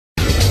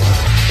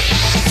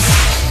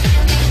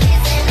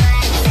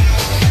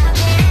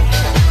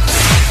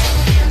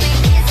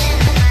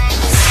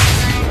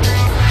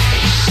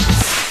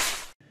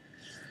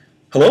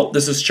Hello,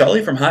 this is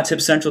Charlie from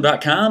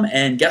HotTipsCentral.com,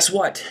 and guess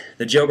what?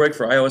 The jailbreak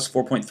for iOS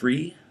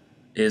 4.3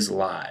 is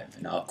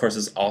live. Now, of course,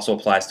 this also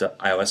applies to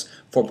iOS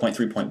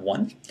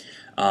 4.3.1.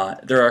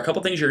 There are a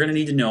couple things you're going to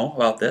need to know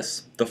about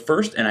this. The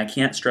first, and I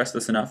can't stress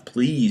this enough,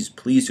 please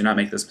do not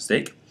make this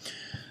mistake.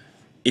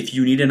 If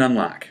you need an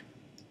unlock,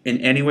 in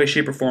any way,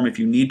 shape, or form, if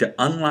you need to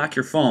unlock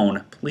your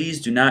phone,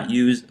 please do not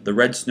use the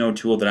red snow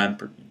tool that I'm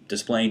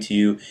displaying to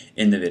you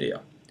in the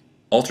video.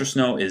 Ultra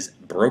Snow is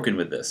broken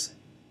with this.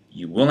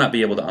 You will not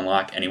be able to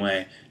unlock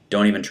anyway.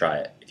 Don't even try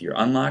it. If you're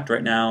unlocked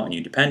right now and you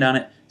depend on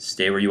it,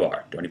 stay where you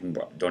are. Don't even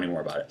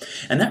worry about it.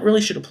 And that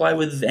really should apply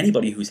with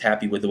anybody who's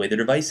happy with the way their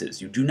device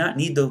is. You do not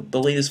need the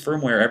latest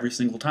firmware every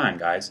single time,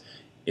 guys.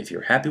 If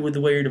you're happy with the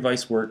way your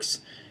device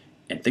works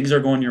and things are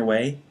going your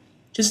way,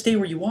 just stay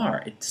where you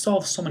are. It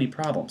solves so many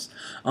problems.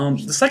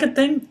 The second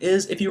thing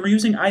is if you were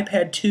using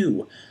iPad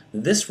 2,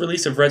 this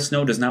release of Red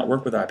Snow does not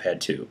work with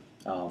iPad 2.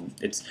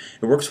 It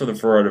works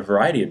for a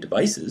variety of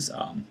devices.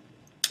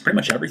 Pretty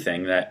much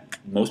everything that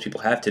most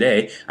people have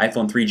today.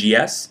 iPhone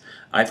 3GS,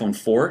 iPhone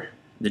 4,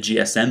 the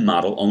GSM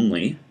model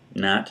only,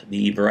 not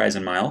the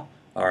Verizon model,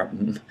 or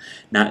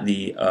not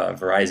the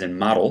Verizon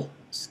model,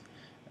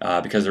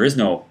 because there is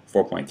no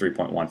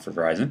 4.3.1 for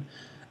Verizon.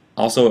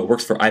 Also, it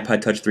works for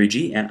iPod Touch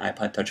 3G and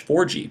iPod Touch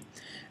 4G,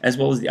 as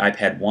well as the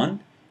iPad 1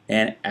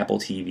 and Apple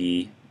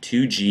TV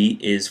 2G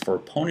is for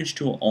Ponage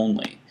Tool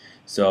only.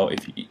 So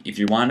if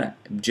you want to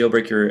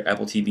jailbreak your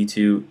Apple TV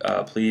 2,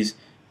 please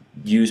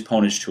use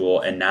Ponage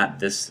Tool and not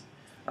this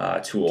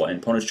tool.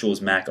 And Ponage Tool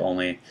is Mac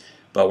only,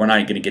 but we're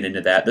not going to get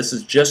into that. This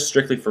is just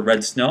strictly for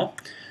Red Snow,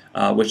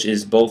 which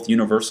is both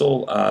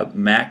universal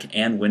Mac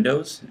and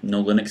Windows.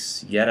 No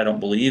Linux yet, I don't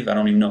believe. I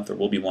don't even know if there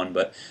will be one,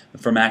 but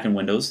for Mac and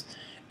Windows.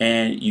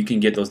 And you can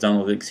get those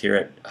download links here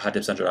at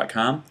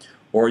hottipscentral.com,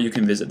 or you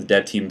can visit the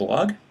Dev Team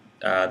blog.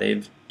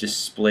 They've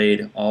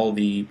displayed all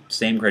the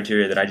same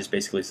criteria that I just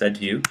basically said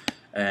to you,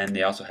 and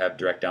they also have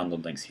direct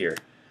download links here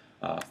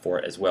for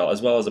it as well as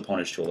a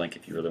Ponage Tool link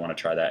if you really want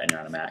to try that and you're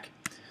on a Mac.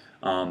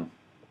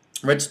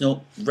 Red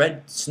Snow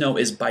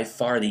is by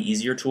far the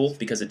easier tool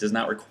because it does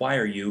not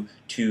require you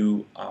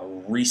to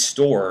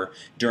restore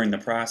during the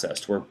process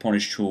to where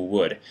Ponage Tool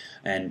would,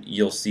 and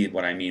you'll see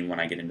what I mean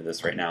when I get into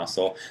this right now.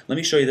 So let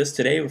me show you this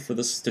today. For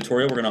this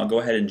tutorial, we're going to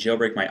go ahead and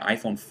jailbreak my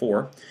iPhone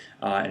 4,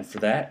 and for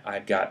that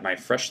I've got my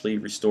freshly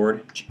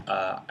restored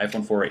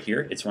iPhone 4 right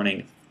here. It's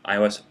running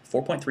iOS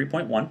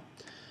 4.3.1,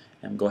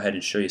 and go ahead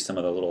and show you some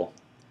of the little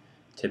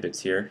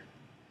tidbits here.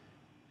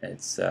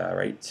 It's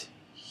right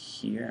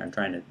here. I'm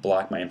trying to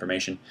block my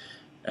information.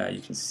 You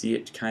can see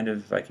it kind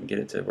of, if I can get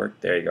it to work.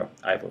 There you go.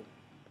 I have a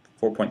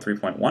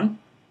 4.3.1,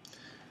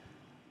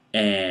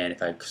 and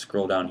if I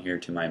scroll down here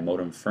to my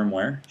modem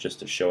firmware, just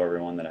to show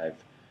everyone that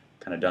I've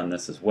kind of done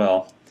this as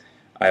well,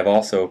 I've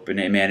also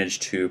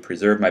managed to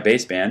preserve my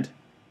baseband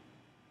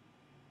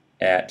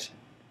at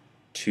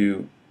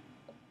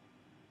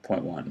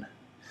 2.1.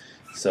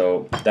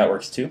 So that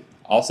works too.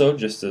 Also,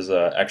 just as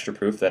extra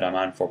proof that I'm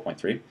on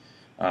 4.3,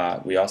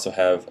 we also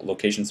have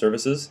location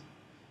services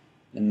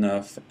in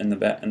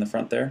the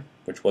front there,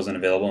 which wasn't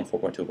available in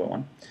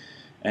 4.2.1.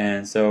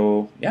 And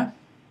so yeah,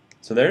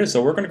 so there it is.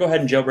 So we're going to go ahead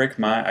and jailbreak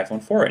my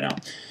iPhone 4 right now.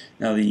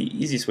 Now the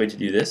easiest way to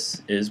do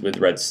this is with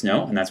Red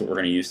Snow, and that's what we're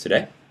going to use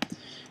today.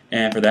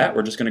 And for that,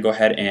 we're just going to go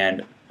ahead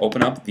and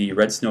open up the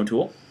Red Snow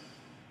tool,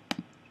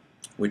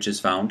 which is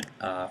found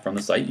from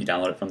the site. You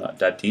download it from the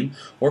Dev Team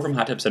or from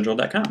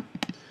hottipscentral.com.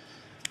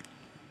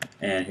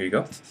 And here you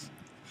go.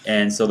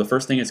 And so the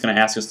first thing it's going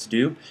to ask us to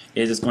do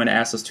is it's going to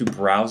ask us to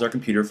browse our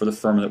computer for the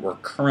firmware that we're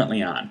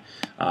currently on.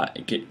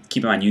 Keep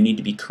in mind, you need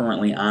to be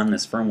currently on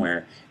this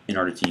firmware in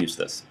order to use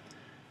this.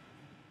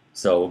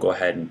 So we'll go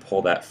ahead and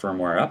pull that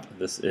firmware up.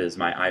 This is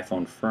my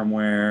iPhone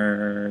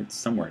firmware. It's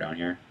somewhere down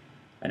here.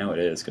 I know it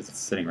is because it's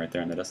sitting right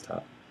there on the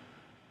desktop.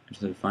 I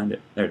just have to find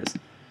it. There it is.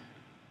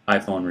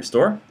 iPhone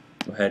Restore.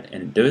 Go ahead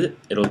and do it.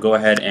 It'll go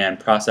ahead and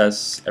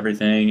process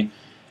everything.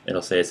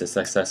 It'll say it's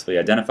successfully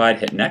identified.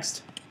 Hit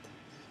Next.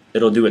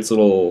 It'll do its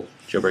little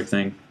jailbreak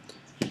thing.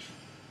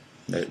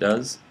 There it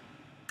does.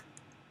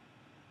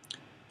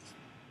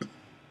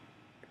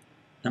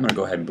 I'm going to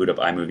go ahead and boot up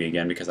iMovie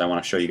again because I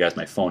want to show you guys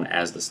my phone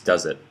as this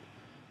does it.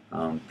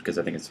 Because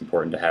I think it's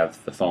important to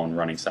have the phone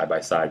running side by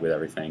side with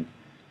everything.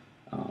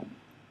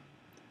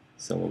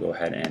 So we'll go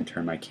ahead and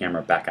turn my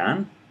camera back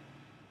on.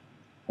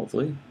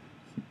 Hopefully.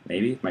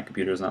 Maybe, if my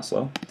computer is not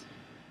slow.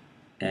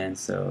 And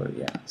so,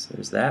 yeah, so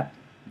there's that.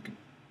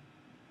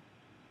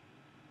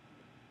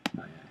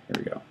 Oh, yeah, here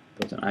we go.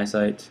 Built-in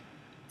eyesight,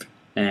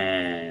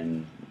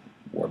 and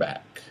we're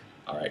back.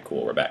 Alright,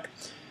 cool, we're back.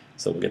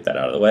 So we'll get that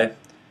out of the way.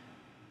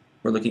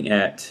 We're looking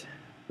at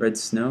Red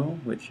Snow,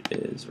 which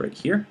is right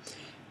here.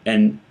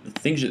 And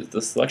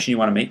the selection you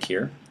want to make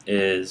here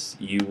is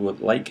you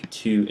would like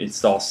to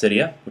install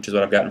Cydia, which is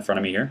what I've got in front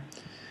of me here.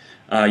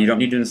 You don't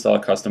need to install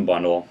a custom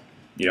bundle.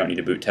 You don't need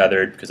to boot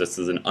tethered because this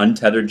is an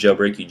untethered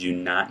jailbreak. You do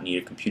not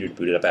need a computer to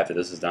boot it up after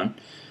this is done.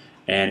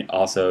 And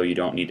also you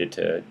don't need it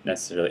to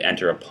necessarily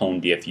enter a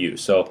pwn DFU.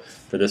 So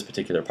for this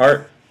particular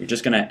part, you're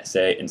just going to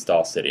say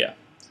install Cydia.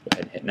 So go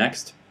ahead and hit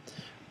next.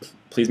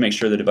 please make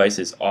sure the device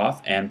is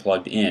off and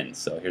plugged in.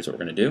 So here's what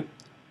we're going to do.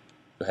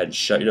 Go ahead and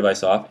shut your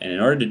device off, and in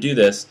order to do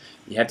this,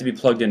 you have to be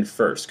plugged in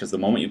first, because the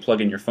moment you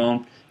plug in your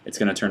phone, it's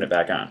going to turn it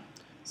back on.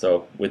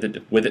 So with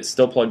it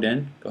still plugged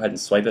in, go ahead and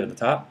swipe it at the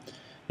top.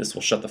 This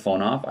will shut the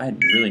phone off. I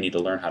really need to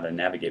learn how to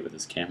navigate with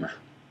this camera.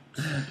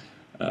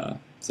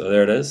 So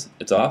there it is.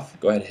 It's off.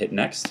 Go ahead and hit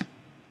next.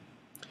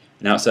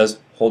 Now it says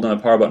hold down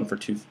the power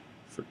button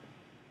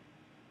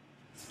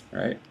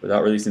Alright,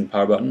 without releasing the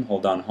power button,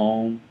 hold down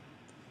home.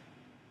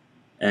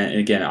 And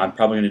again, I'm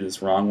probably going to do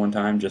this wrong one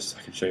time just so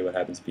I can show you what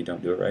happens if you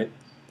don't do it right.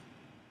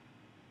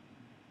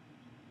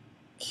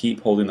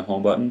 Keep holding the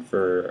home button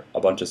for a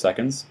bunch of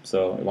seconds,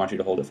 so I want you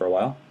to hold it for a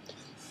while.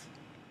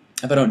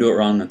 If I don't do it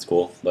wrong, that's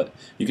cool, but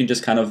you can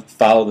just kind of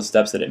follow the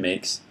steps that it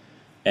makes,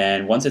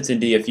 and once it's in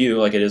DFU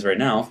like it is right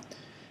now,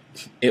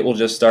 it will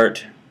just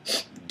start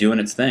doing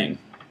its thing.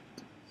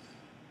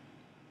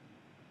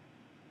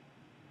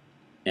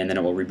 And then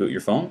it will reboot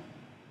your phone.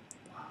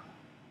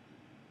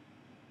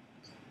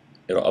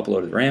 It'll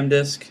upload the RAM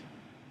disk.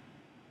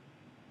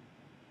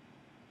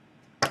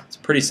 It's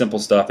pretty simple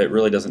stuff. It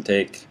really doesn't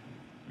take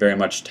very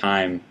much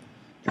time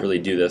to really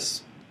do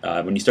this.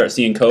 When you start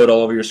seeing code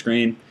all over your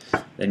screen,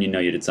 then you know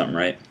you did something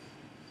right.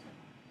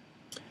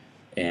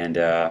 And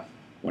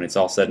when it's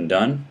all said and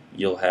done,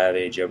 you'll have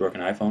a jailbroken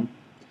iPhone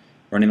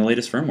running the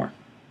latest firmware,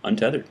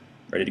 untethered,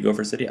 ready to go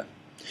for Cydia.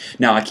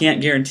 Now, I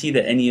can't guarantee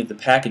that any of the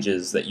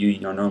packages that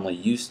you are normally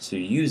used to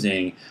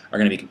using are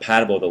going to be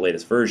compatible with the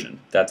latest version.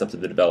 That's up to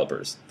the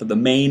developers. For the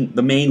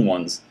main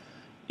ones,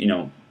 you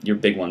know, your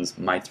big ones,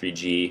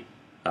 My3G,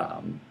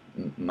 MyY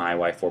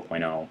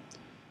 4.0,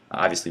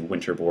 obviously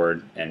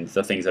Winterboard, and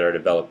the things that are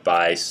developed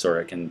by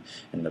Surik and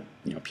the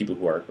people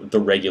who are the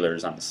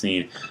regulars on the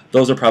scene,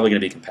 those are probably going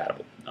to be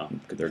compatible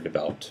because they're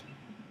developed,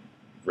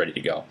 ready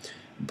to go.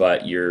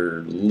 But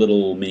your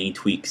little mini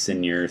tweaks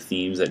in your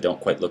themes that don't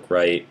quite look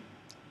right,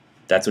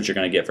 that's what you're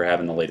going to get for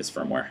having the latest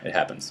firmware. It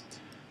happens.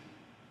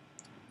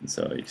 And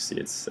so you can see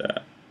it's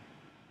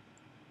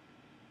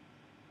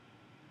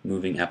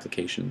moving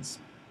applications.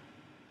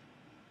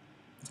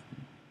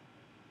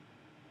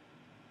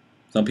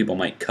 Some people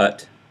might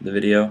cut the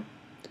video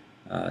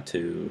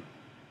to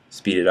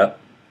speed it up,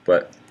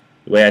 but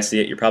the way I see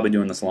it, you're probably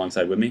doing this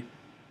alongside with me.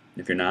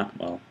 If you're not,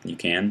 well, you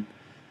can.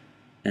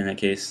 In that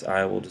case,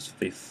 you'll just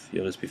be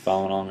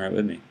following along right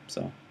with me.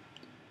 So,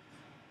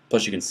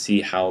 plus you can see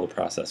how the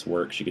process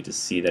works. You get to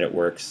see that it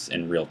works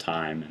in real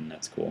time, and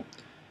that's cool.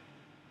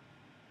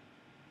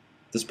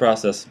 This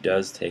process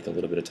does take a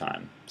little bit of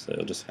time, so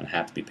you'll just kind of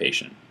have to be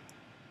patient.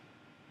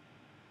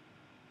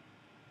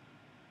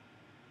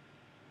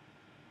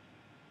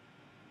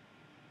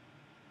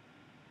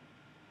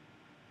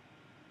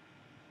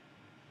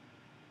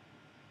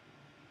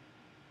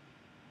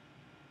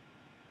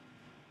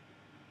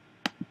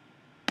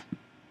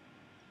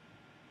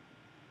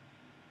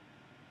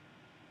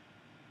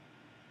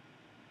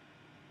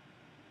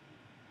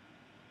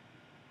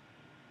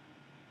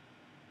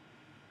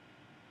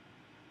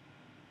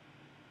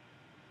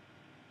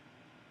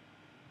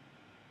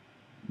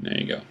 There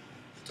you go.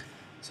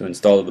 So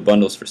install the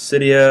bundles for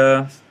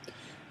Cydia,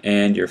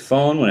 and your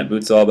phone, when it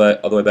boots all the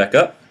way back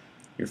up,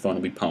 your phone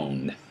will be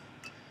pwned.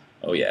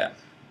 Oh yeah,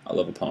 I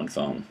love a pwned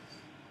phone.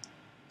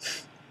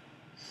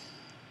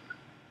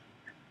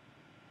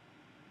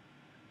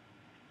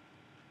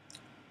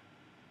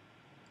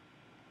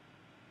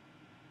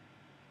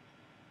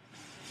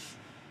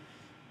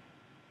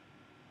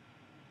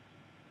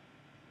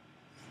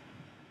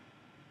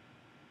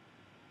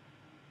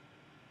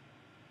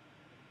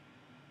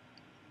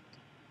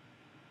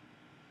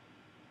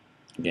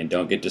 Again,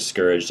 don't get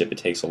discouraged if it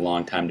takes a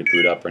long time to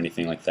boot up or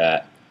anything like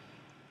that.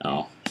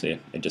 Oh, see,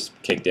 it just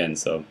kicked in,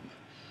 so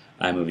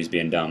iMovie's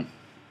being dumb.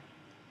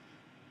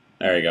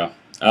 There you go.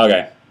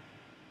 Okay.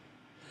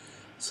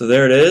 So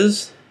there it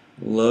is,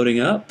 loading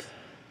up.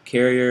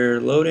 Carrier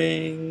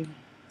loading.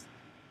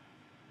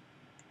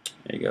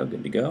 There you go,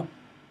 good to go.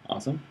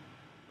 Awesome.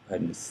 Go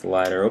ahead and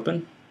slide her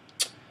open.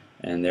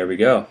 And there we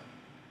go.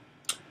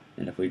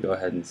 And if we go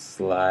ahead and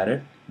slide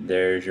it,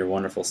 there's your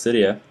wonderful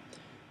Cydia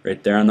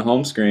right there on the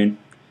home screen.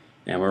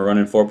 And we're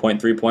running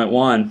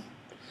 4.3.1.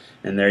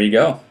 And there you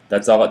go.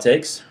 That's all it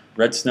takes.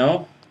 Red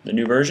Snow, the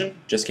new version,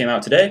 just came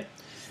out today.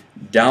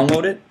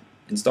 Download it,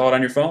 install it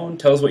on your phone,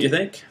 tell us what you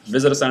think.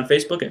 Visit us on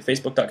Facebook at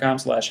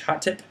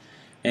facebook.com/hottip,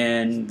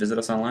 and visit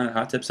us online at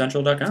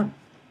hottipcentral.com.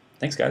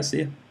 Thanks, guys. See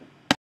you.